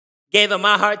Gave up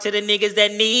my heart to the niggas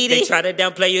that need it. They try to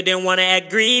downplay you, didn't wanna act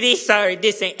greedy. Sorry,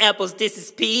 this ain't apples, this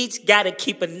is peach. Gotta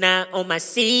keep an eye on my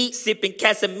seat. Sipping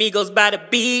Casamigos by the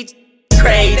beach.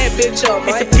 Crazy. That bitch up,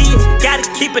 it's a peach. Gotta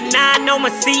keep an eye on my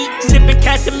seat. Sipping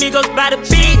Casamigos by the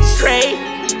beach. Crazy.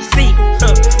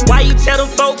 Why you tell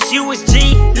them folks you was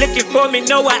G? Looking for me,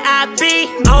 know where I be.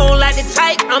 I don't like the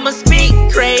type, I'ma speak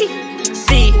crazy.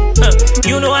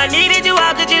 You know I needed you,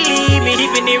 how could you leave me?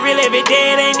 Keeping it real every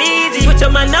day, it ain't easy. Switch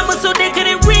up my number so they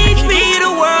couldn't reach me.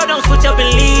 The world, don't switch up and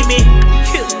leave me.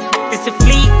 It's a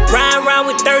fleet, riding around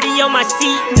with 30 on my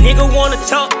seat. Nigga wanna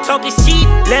talk his shit.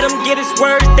 Let him get his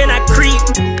words, then I creep.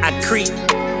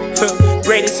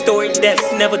 Greatest story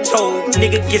that's never told.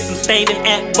 Nigga get some stain and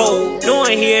act bold.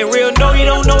 Knowing he ain't real, no, he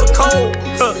don't know the code.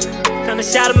 Tryna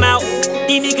shout him out.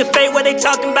 These niggas fake what they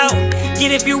talking about.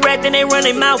 Get if you rat, then they run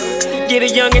their mouth. Get a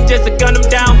youngin' just to gun him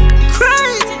down.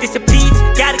 Crazy. It's a peach,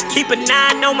 gotta keep an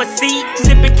eye on my seat.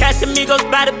 Sipping Casamigos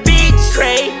by the beach.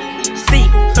 Crazy.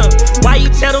 Why you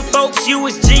tell them folks you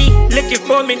was G? Looking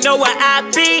for me, know where I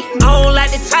be. I don't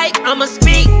like the type, I'ma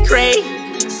speak crazy.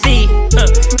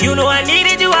 You know I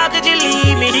needed you, how could you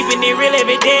leave me? Keeping it real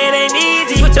every day, it ain't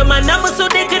easy. Switch up my number so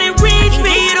they couldn't reach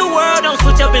me. The world, don't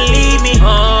switch up and leave me.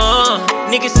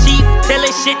 Niggas cheap,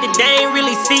 telling shit that they ain't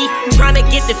really see. Tryna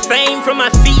get the fame from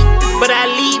my feet, but I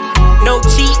lead, no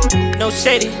cheat, no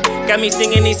shady. Got me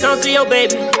singing these songs to your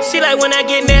baby. She like when I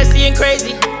get nasty and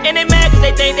crazy. And they mad cause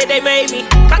they think that they made me.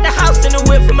 Caught the house and the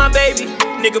whip for my baby.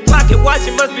 Nigga pocket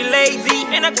watching must be lazy.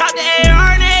 And I caught the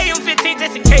AR and the AM-15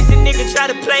 just in case a nigga try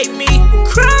to play me.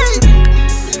 Crazy.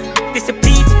 This a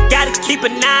peach, gotta keep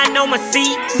an eye on my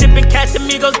seat. Sipping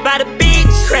Casamigos by the beach.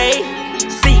 Crazy.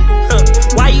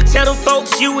 Why you tell them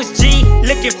folks you was G?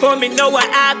 Looking for me, know where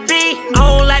I be. I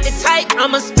don't like the type,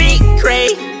 I'ma speak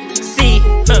crazy.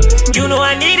 You know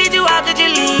I needed you, how could you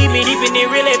leave me? Keeping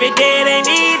it real every day, it ain't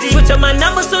easy. Switch up my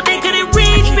number so they couldn't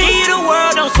reach me. The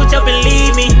world, don't switch up and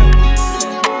leave me.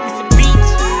 It's a peach,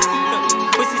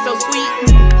 pussy so sweet.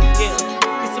 Yeah,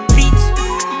 it's a peach,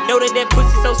 know that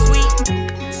pussy so sweet.